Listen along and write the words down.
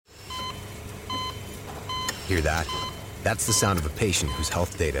Hear that? That's the sound of a patient whose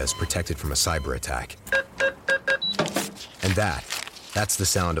health data is protected from a cyber attack. And that's the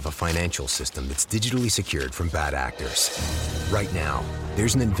sound of a financial system that's digitally secured from bad actors. Right now,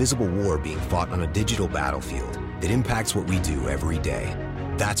 there's an invisible war being fought on a digital battlefield that impacts what we do every day.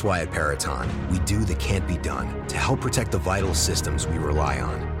 That's why at Peraton, we do the can't be done to help protect the vital systems we rely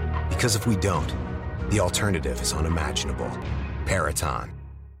on. Because if we don't, the alternative is unimaginable. Peraton.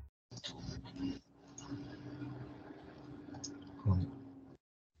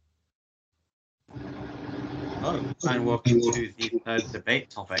 Hello, and welcome to the third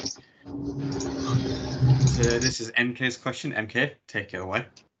debate topic. So this is MK's question. MK, take it away.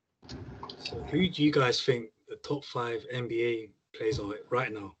 So who do you guys think the top 5 NBA players are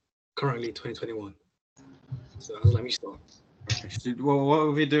right now, currently 2021? So let me start. Okay, so, well, what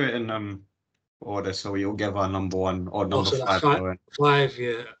will we do it in order so we all give our number 1 or number 5 going? 5,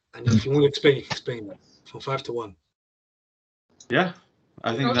 yeah. And if you want to explain, you can explain that from 5 to 1. Yeah,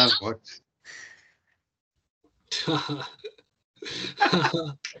 I think that works.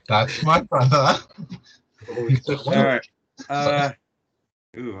 That's my brother. All right.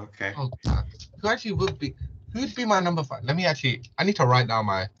 Ooh, okay. Oh, who'd be my number 5? I need to write down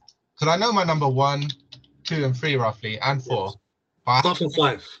because I know my number 1, 2, and 3 roughly, and 4. But Start from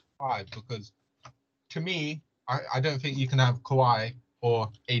 5. 5 because to me, I don't think you can have Kawhi or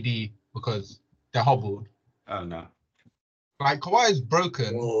AD because they're hobbled. Oh no. Like Kawhi is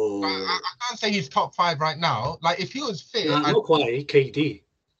broken. I can't say he's top 5 right now. Like if he was fit, not Kawhi, KD.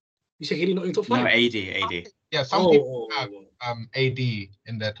 You say KD not in top 5? No, AD. Yeah, some people have AD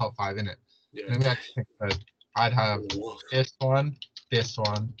in their top 5, innit? Yeah. Let me actually think. So I'd have this one.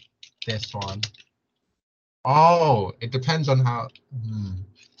 Oh, it depends on how.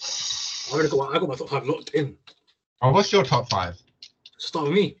 I got my top 5 locked in. Oh, what's your top 5? Start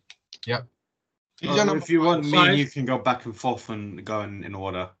with me. Yep. If you want me, you can go back and forth and go in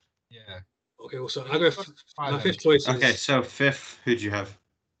order. Yeah. Okay, well, so I go my 5th choice. Okay, so 5th, who do you have?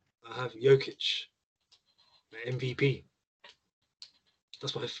 I have Jokic, my MVP.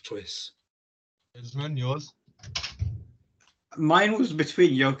 That's my 5th choice. Isman, yours? Mine was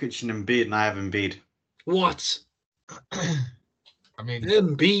between Jokic and Embiid, and I have Embiid. What? I mean,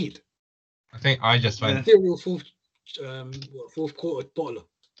 Embiid. I think I just went. Serial fourth quarter bottler.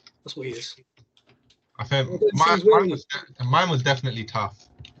 That's what he is. I think mine was definitely tough.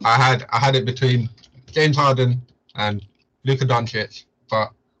 I had it between James Harden and Luka Doncic,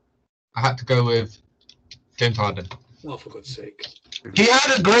 but I had to go with James Harden. Oh, for God's sake! He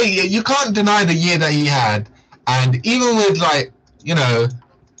had a great year. You can't deny the year that he had, and even with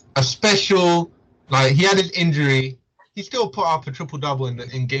a special, he had his injury, he still put up a triple double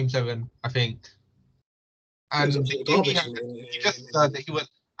in Game 7, I think. And he was,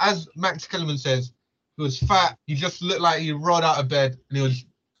 as Max Kellerman says, he was fat. He just looked like he rolled out of bed, and he was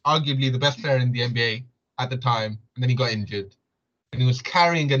arguably the best player in the NBA at the time. And then he got injured, and he was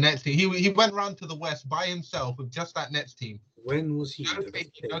carrying a Nets team. He went round to the West by himself with just that Nets team. When was he the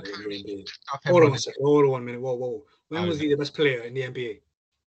best player in the NBA? Hold on a second. Hold on 1 minute. Whoa. When was he the best player in the NBA?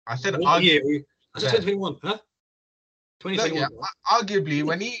 I said what year? I said 2021, huh? 2021. Yeah, arguably,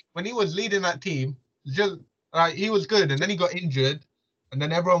 when he was leading that team, just he was good, and then he got injured, and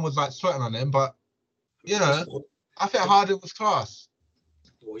then everyone was sweating on him. But I think Harden was class.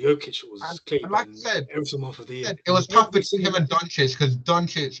 Well, Jokic was clean. Like I said, every single month of the year. It was tough between him and Doncic because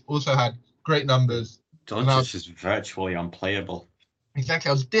Doncic also had great numbers. Doncic is virtually unplayable. Exactly,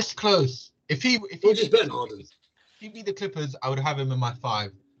 I was this close. If he just better Harden. If he beat the Clippers, I would have him in my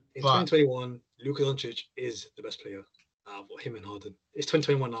 5. In 2021, Luka Doncic is the best player. Him and Harden. It's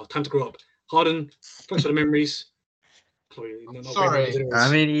 2021 now. Time to grow up. Harden, thanks for the memories. Sorry. I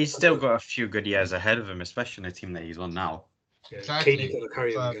mean, he's still got a few good years ahead of him, especially in the team that he's on now. Yeah, exactly. KD got to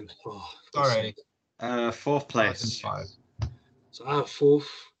carry him again. Sorry. 4th place. So I have 4th.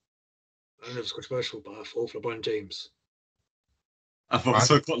 I don't know if it's controversial, but I have 4th LeBron James. I've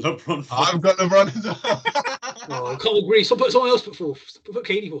also got LeBron. I've got LeBron as well. I can't agree. Someone else put 4th. Put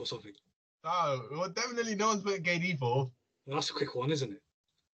KD 4th or something. No, well, definitely no one's putting KD 4th. Well, that's a quick one, isn't it?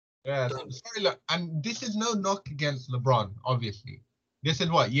 Yeah. Sorry, look, and this is no knock against LeBron, obviously. This is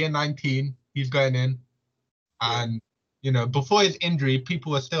year 19, he's going in. And, before his injury,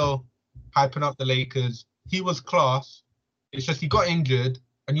 people were still hyping up the Lakers. He was class. It's just he got injured.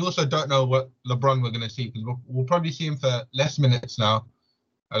 And you also don't know what LeBron we're going to see. Because we'll probably see him for less minutes now.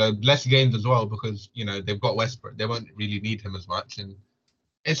 Less games as well because, they've got Westbrook. They won't really need him as much. And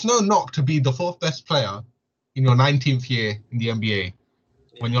it's no knock to be the 4th best player in your 19th year in the NBA.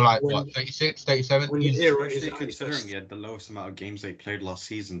 When you're 36, 37? Especially considering he had the lowest amount of games they played last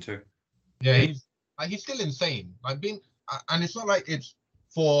season too. Yeah, Like he's still insane. Like and it's not like it's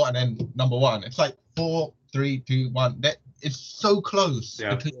 4 and then number 1. It's like 4, 3, 2, 1. That it's so close.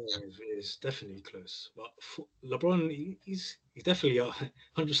 Yeah. It's definitely close. But LeBron, he's definitely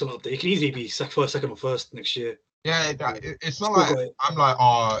 100% up there. He can easily be first, second, or first next year. Yeah, it's not like I'm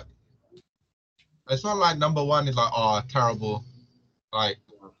like, it's not like number 1 is like, terrible. Like,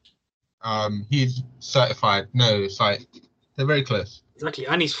 he's certified. No, it's like they're very close. Exactly,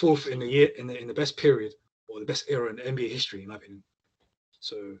 and he's fourth in the year in the best period or the best era in NBA history, in my opinion.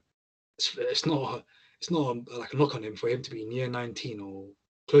 So it's not like a knock on him for him to be near 19 or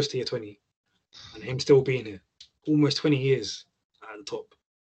close to year 20, and him still being here almost 20 years at the top.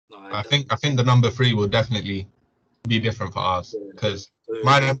 No, I think the number 3 will definitely be different for us because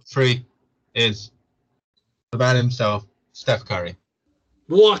my number 3 is the man himself, Steph Curry.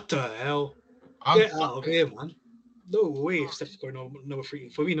 What the hell? Get out of here, man. No way. Steph's going number 3.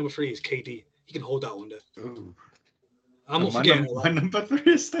 For me, number 3 is KD. He can hold that one there. Ooh. I'm not forgetting. My number 3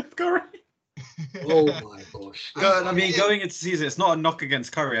 is Steph Curry. Oh my gosh. I mean, going into season, it's not a knock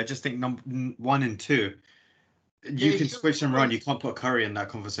against Curry. I just think number 1 and 2, you can switch them around. You can't put Curry in that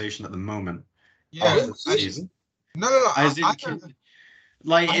conversation at the moment. Yeah. No.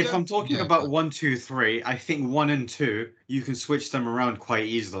 If I'm talking about 1, 2, 3, I think 1 and 2, you can switch them around quite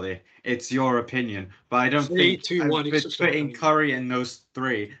easily. It's your opinion, but I don't think 2, 1, putting Curry in those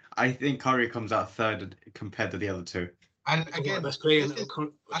 3. I think Curry comes out third compared to the other 2. And again, I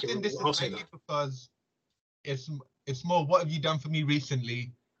think this is mainly because it's more what have you done for me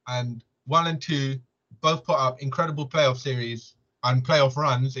recently, and 1 and 2 both put up incredible playoff series and playoff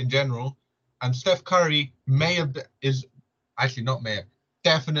runs in general, and Steph Curry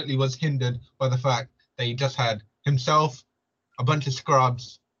definitely was hindered by the fact that he just had himself, a bunch of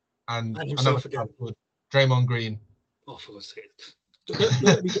scrubs, and another scrub called Draymond Green. Oh, for God's sake.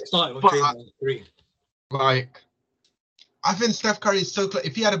 Let me get started with Draymond Green. Like, I think Steph Curry is so close.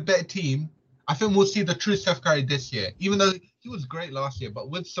 If he had a better team, I think we'll see the true Steph Curry this year. Even though he was great last year, but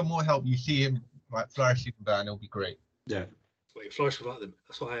with some more help, you see him like flourishing there, and it'll be great. Yeah. Wait, flourish without them.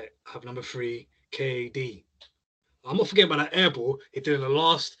 That's why I have number 3, KD. I'm not forgetting about that air ball he did in the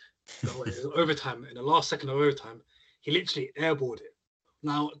last overtime. In the last second of overtime, he literally airballed it.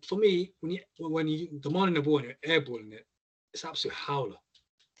 Now, for me, when you demanding the ball and you're airballing it, it's absolute howler.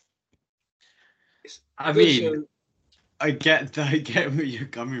 I get where you're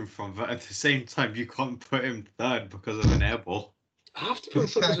coming from, but at the same time, you can't put him third because of an airball. I have to put him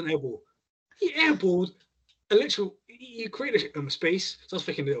third because of an airball. He airballed a literal. You created a space, so I was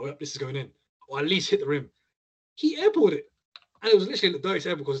thinking, oh, this is going in, or at least hit the rim. He airballed it, and it was literally the dirtiest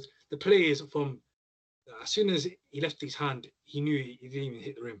airball because the players from as soon as he left his hand, he knew he didn't even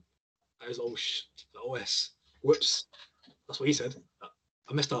hit the rim. I was OS, whoops. That's what he said.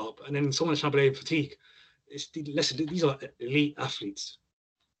 I messed that up, and then someone trying to blame fatigue. Listen, these are elite athletes.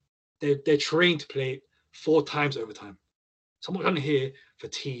 They're trained to play 4 times overtime. So I'm not trying to hear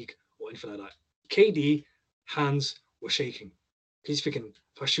fatigue or anything like that. KD hands were shaking. He's thinking,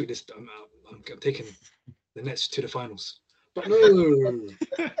 if I shoot this, I'm taking the Nets to the finals. But no,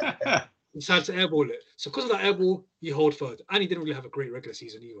 he decided to airball it. So because of that airball, you hold third. And he didn't really have a great regular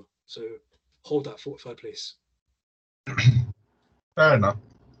season either. So hold that third place. Fair enough.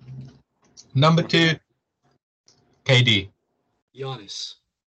 Number 2, KD. Giannis.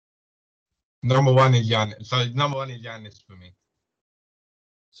 Number 1 is Giannis. So number 1 is Giannis for me.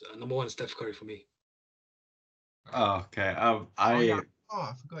 So number 1 is Steph Curry for me. Oh, okay. I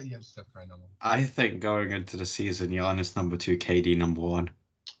forgot you had Steph Curry number 1. I think going into the season, Giannis number 2, KD number 1.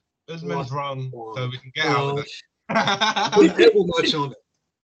 Usman's wrong, so we can get out of it. Airball merch on it.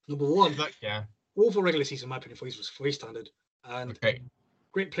 Number 1. Yeah. All for regular season, in my opinion, for his standard. And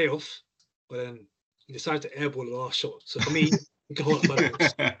great playoff, but then he decided to airball the last shot. So for me, he can hold up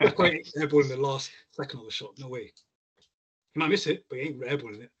that. Quite airball in the last second of the shot. No way. He might miss it, but he ain't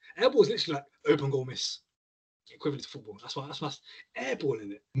airballing it. Airball is literally like open goal miss. Equivalent to football. That's why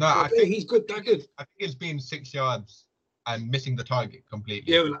airballing it. No, I think he's good. That good. I think it's being 6 yards and missing the target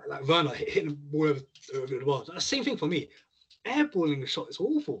completely. Yeah, like Werner hitting the ball over the bar. That's the same thing for me. Airballing the shot is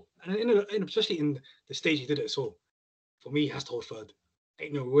awful, and especially in the stage he did it. So for me, he has to hold third.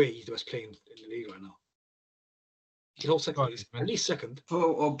 Ain't no way he's the best player in the league right now. He holds second, at least second.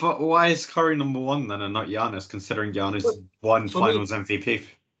 But why is Curry number 1 then and not Giannis, considering Giannis won Finals MVP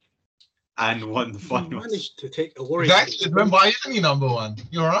and won the Finals? Managed to take a worry. Exactly. Remember, why isn't he number 1?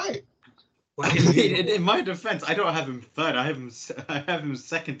 You're right. In my defense, I don't have him third. I have him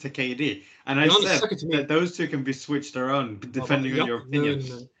second to KD, and I said that those 2 can be switched around depending on your opinion.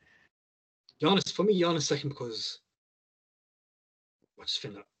 No. Giannis second because I just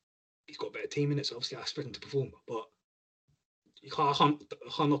think that he's got a better team in it, so obviously I expect him to perform. But I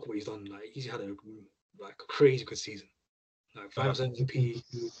can't knock what he's done. Like he's had a crazy good season. Like Finals MVP,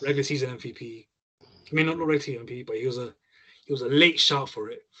 regular season MVP. I mean, not regular season MVP, but he was a late shout for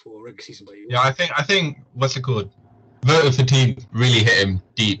it for regular season. But I think what's it called? Voter fatigue really hit him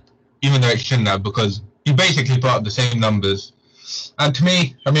deep, even though it shouldn't have, because he basically put up the same numbers. And to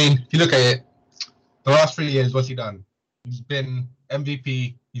me, I mean, if you look at it, the last 3 years, what's he done? He's been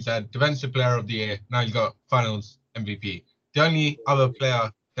MVP. He's had Defensive Player of the Year. Now he's got Finals MVP. The only other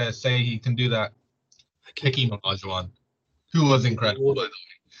player that say he can do that, Hakeem Olajuwon, who was incredible, by the way.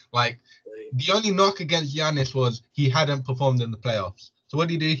 Like, the only knock against Giannis was he hadn't performed in the playoffs. So what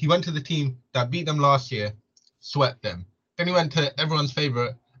did he do? He went to the team that beat them last year, swept them. Then he went to everyone's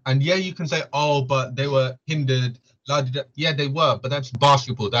favorite. And yeah, you can say, oh, but they were hindered. Yeah, they were, but that's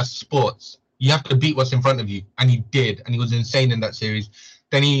basketball. That's sports. You have to beat what's in front of you. And he did. And he was insane in that series.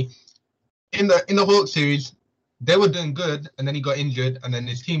 Then in the Hawks series, they were doing good. And then he got injured. And then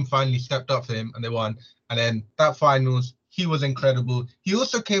his team finally stepped up for him and they won. And then that finals, he was incredible. He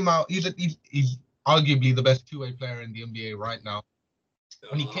also came out, he's arguably the best two-way player in the NBA right now.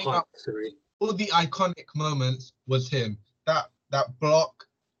 When he came out, all the iconic moments was him. That block,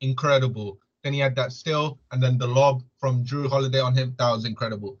 incredible. Then he had that steal, and then the lob from Drew Holiday on him, that was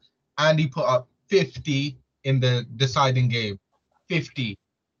incredible. And he put up 50 in the deciding game. 50.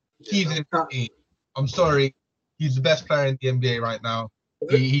 He's insane. I'm sorry. He's the best player in the NBA right now.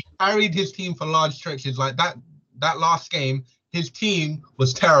 He carried his team for large stretches. Like that last game, his team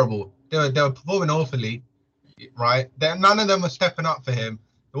was terrible. They were performing awfully, right? None of them were stepping up for him.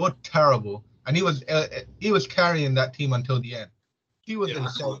 They were terrible. And he was carrying that team until the end. He was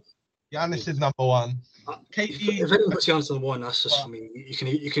insane. Giannis is number one. KD. If anyone puts Giannis number one, that's just for me. You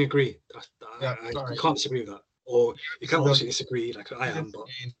can agree. You can't disagree with that, or you can obviously disagree, like I am. But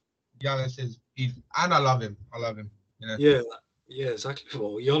Giannis and I love him. You know? Yeah, exactly.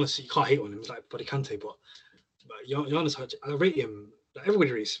 Well, Giannis, you can't hate on him. He's like Buddy Kante, but Giannis, I rate him. Like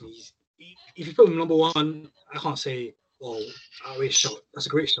everybody rates him. If you put him number one, I can't say, "Oh, I rate shot." That's a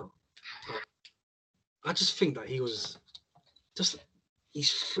great shot. But I just think that his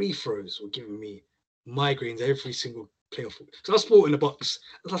free throws were giving me migraines every single playoff. Because I was supporting the Bucks.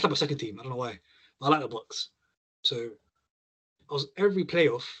 That's like my second team. I don't know why. But I like the Bucks. So I was every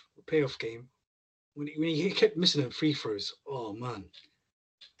playoff game when he kept missing them free throws. Oh man!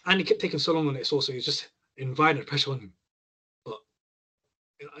 And he kept taking so long on it. Also, he was just inviting pressure on him. But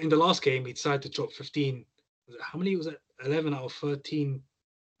in the last game, he decided to drop 15. How many was it? 11 out of 13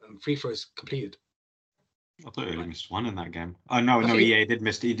 free throws completed. I thought he only missed one in that game. Oh no, he did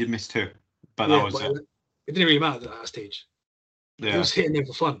miss 2. But that was it. It didn't really matter at that stage. He was hitting them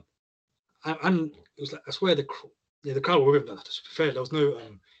for fun, and it was like I swear the crowd were with him. To be fair, there was no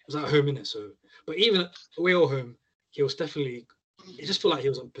it was at home, innit? So, but even away or home, he was definitely. It just felt like he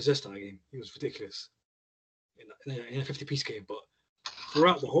was possessed that game. He was ridiculous in a 50-piece game. But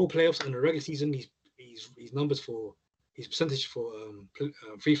throughout the whole playoffs and the regular season, his numbers for his percentage for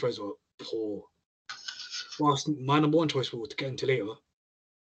free throws were poor. Whilst my number one choice to get into later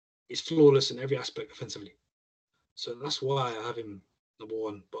is flawless in every aspect offensively. So that's why I have him number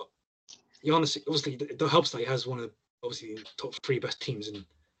one. But Giannis, obviously, it helps that he has one of the top 3 best teams in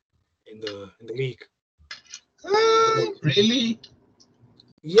the league. Really?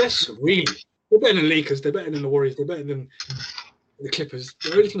 Yes, really. They're better than the Lakers. They're better than the Warriors. They're better than the Clippers.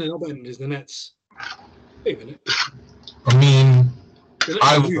 The only thing they're not better than is the Nets. Wait a minute. I mean,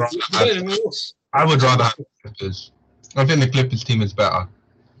 I would rather have the Clippers. I think the Clippers team is better.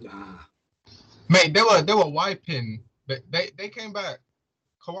 Nah. Mate, they were wiping. They came back.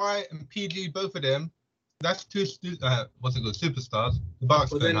 Kawhi and PG, both of them. That's two superstars. The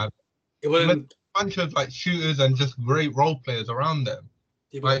Bucks don't have. It wasn't a bunch of like shooters and just great role players around them.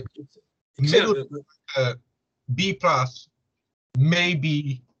 Yeah, like middle B+,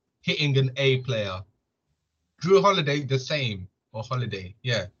 maybe hitting an A player. Drew Holiday, the same. Or Holiday,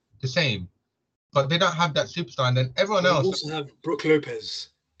 yeah, the same. But they don't have that superstar. And then everyone else. They also have Brook Lopez,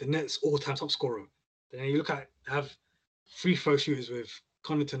 the Nets all-time top scorer. Then you look at have free throw shooters with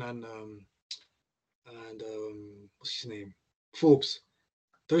Connaughton and what's his name? Forbes.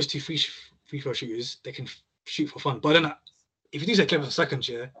 Those two free throw shooters, they can shoot for fun. But then if you do say Clippers for second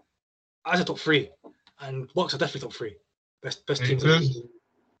year, as a top 3, and Bucks are definitely top 3. Best teams.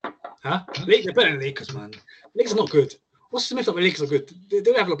 Huh? They're better than Lakers, man. Lakers are not good. What's the myth that the Lakers are good? They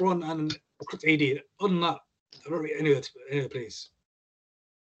don't have LeBron and AD. Other than that, I don't really any other place.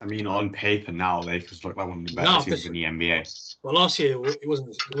 I mean, on paper now, Lakers look like one of the better teams in the NBA. Well, last year it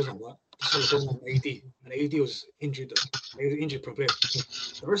wasn't like that. LeBron and AD, and AD was injured. He was an injured pro player.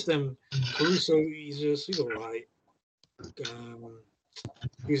 The rest of them, Caruso, he's alright.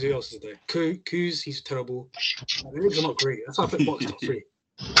 Who's else is there? Kuz, he's terrible. The Knicks are not great. That's why I put Bucks top 3.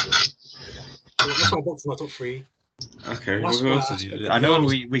 That's why Bucks are my top 3. Okay, well, who else did you? I know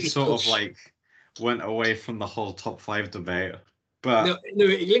we sort of like went away from the whole top 5 debate, but no,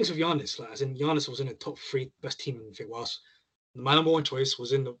 it links with Giannis. Like, as in Giannis was in the top 3 best team in the whilst my number 1 choice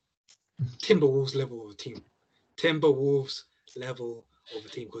was in the Timberwolves level of a team. Timberwolves level of a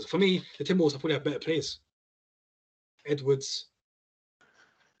team. Because for me, the Timberwolves probably have better players. Edwards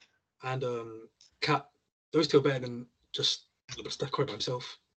and Cat. Those two are better than just Steph Curry by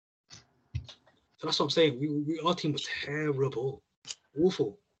himself. So that's what I'm saying. Our team was terrible.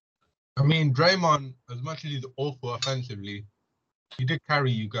 Awful. I mean, Draymond, as much as he's awful offensively, he did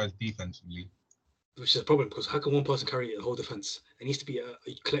carry you guys defensively. Which is a problem, because how can one person carry the whole defense? It needs to be a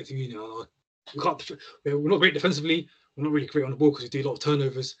collective unit. We're not great defensively. We're not really great on the ball because we do a lot of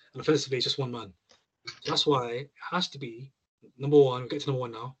turnovers. And offensively, it's just one man. So that's why it has to be number 1. We'll get to number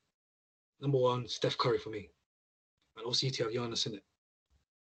 1 now. Number 1, Steph Curry for me. And also you two have Giannis in it.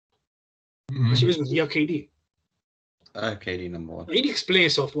 Mm-hmm. Actually, you have KD. KD number 1. You need to explain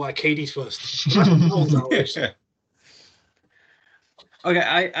yourself why KD's first. That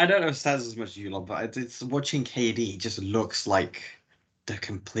Okay, I don't know stats as much as you lot, but it's watching KD just looks like the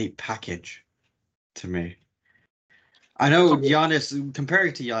complete package to me. I know Giannis,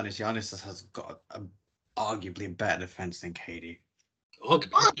 comparing to Giannis has got arguably a better defense than KD.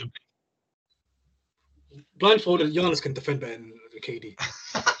 Arguably. Blindfolded, Giannis can defend better than KD.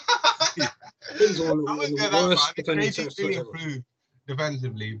 KD's really improved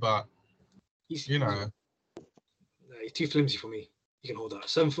defensively, but he's too flimsy for me. You can hold that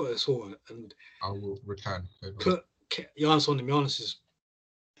 7 foot as well, and I will return. Put Giannis on him. Giannis is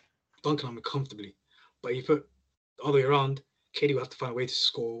dunking on him comfortably, but you put the other way around, KD will have to find a way to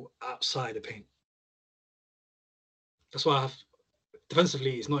score outside the paint. That's why I have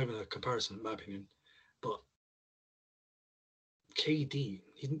defensively. It's not even a comparison, in my opinion. But KD,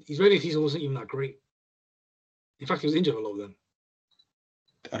 his regular season wasn't even that great. In fact, he was injured a lot of them.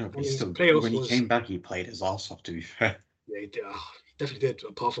 I don't know. When he came back, he played his ass off. To be fair, yeah, he definitely did.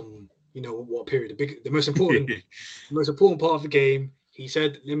 Apart from what period, the most important part of the game, he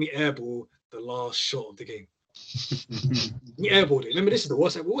said, "Let me airball the last shot of the game." He airballed it. Remember, this is the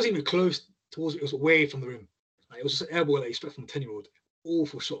worst. It wasn't even close towards. It was away from the rim. Like, it was just an airball that you expect from a 10-year-old.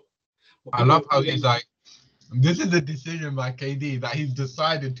 Awful shot. I love how he's like, this is a decision by KD that he's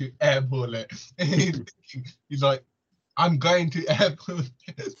decided to airball it. He's like, I'm going to airball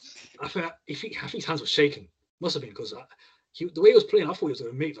it. I think his hands were shaking. Must have been because the way he was playing, I thought he was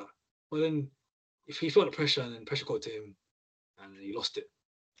going to make that. But then, if he felt the pressure and then pressure got to him, and he lost it.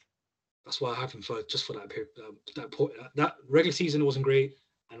 That's why I have him for that period. That regular season wasn't great,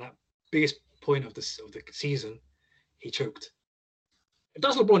 and that biggest point of the season, he choked. If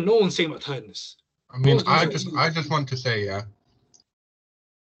that's LeBron, no one's saying about tiredness. I mean, I just want to say, yeah,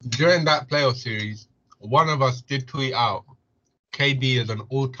 during that playoff series, one of us did tweet out KD is an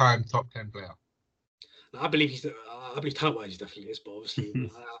all-time top 10 player. Now, I believe talent-wise he definitely is, but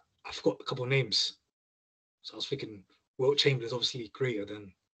obviously I forgot a couple of names. So I was thinking Wilt Chamberlain's obviously greater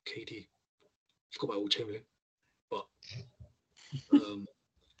than KD. I forgot about Wilt Chamberlain, but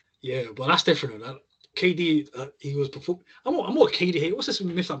yeah, but that's different. KD, he was performing. I'm more KD here. What's this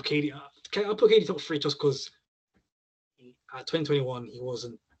myth about KD? I'll put KD top 3 just because at 2021 he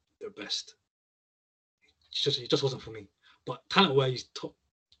wasn't the best. He just wasn't for me. But talent-wise, he's top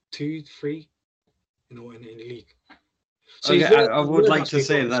 2, 3, in the league. So okay, I would like to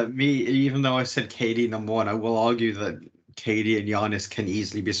say that even though I said KD number 1, I will argue that KD and Giannis can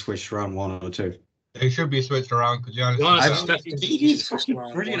easily be switched around 1 or 2. They should be switched around because Giannis is fucking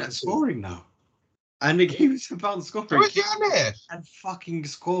brilliant at scoring now. And the game's about scoring. And fucking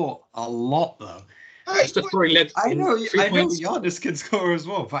score a lot though. Steph Curry led. I know Giannis can score as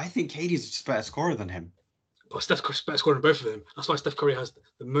well, but I think KD's just a better scorer than him. But Steph Curry's better scorer than both of them. That's why Steph Curry has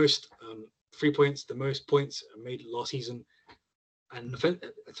the most 3 points, the most points made last season, and in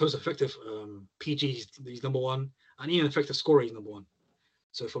terms of effective PG, he's number 1, and even effective scorer, he's number 1.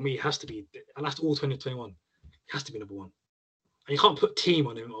 So for me, it has to be, and that's all 2021. It has to be number 1. And you can't put team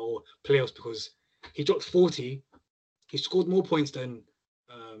on him or playoffs because he dropped 40. He scored more points than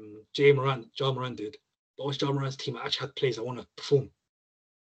Ja Morant did. But once Ja Morant's team actually had players that want to perform.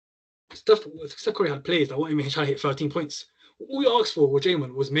 Steph Curry had players that want him to try to hit 13 points. All we asked for with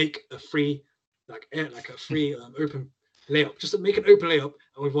Draymond was make a free, open layup. Just to make an open layup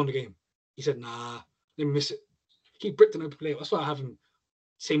and we've won the game. He said, nah, let me miss it. He bricked an open layup. That's why I have him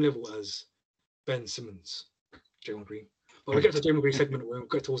same level as Ben Simmons, Draymond Green. But we'll get to the Draymond Green segment when we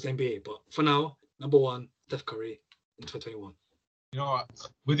get towards the NBA. But for now, number 1, Steph Curry in 2021. You know what?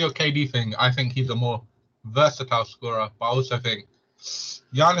 With your KD thing, I think he's a more versatile scorer, but I also think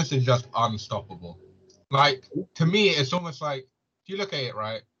Giannis is just unstoppable. Like, to me, it's almost like, if you look at it,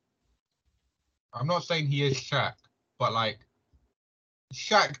 right, I'm not saying he is Shaq, but, like,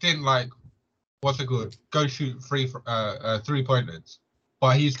 Shaq didn't, like, go shoot three-pointers.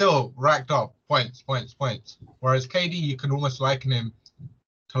 But he still racked up points. Whereas KD, you can almost liken him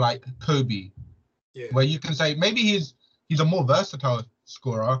to, like, Kobe. Yeah. Where you can say, maybe he's a more versatile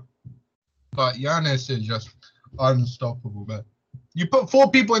scorer, but Giannis is just unstoppable, man. You put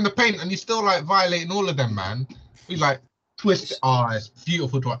 4 people in the paint and you're still like violating all of them, man. He's like twist. It's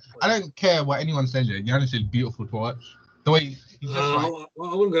beautiful to watch. I don't care what anyone says here. Giannis is beautiful to watch. The way he's just I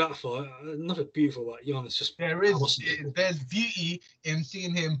wouldn't go that far. Nothing beautiful about Giannis. Just there's beauty in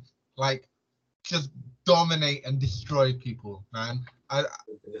seeing him like just dominate and destroy people, man.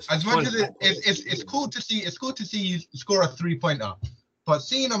 As much as it's cool to see you score a 3-pointer, but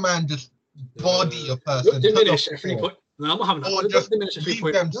seeing a man just body a person, diminish a 3-point. No, I'm not having that. Or just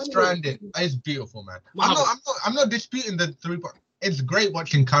leave them stranded. It's beautiful, man. I'm not disputing the 3-point. It's great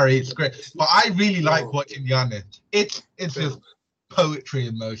watching Curry. It's great, but I really like watching Giannis. It's just poetry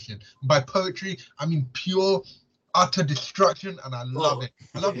in motion. By poetry, I mean pure, utter destruction, and I love it.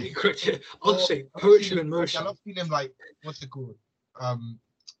 I love it. I'll say poetry in motion. I love seeing him like what's it called?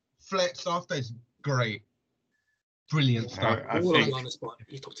 Flex after is great. Brilliant stuff.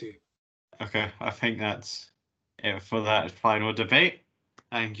 He's top 2. Okay, I think that's it for that final debate.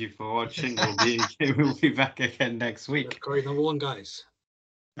 Thank you for watching. We'll be back again next week. Curry number 1, guys.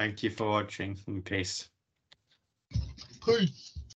 Thank you for watching. Peace. Peace.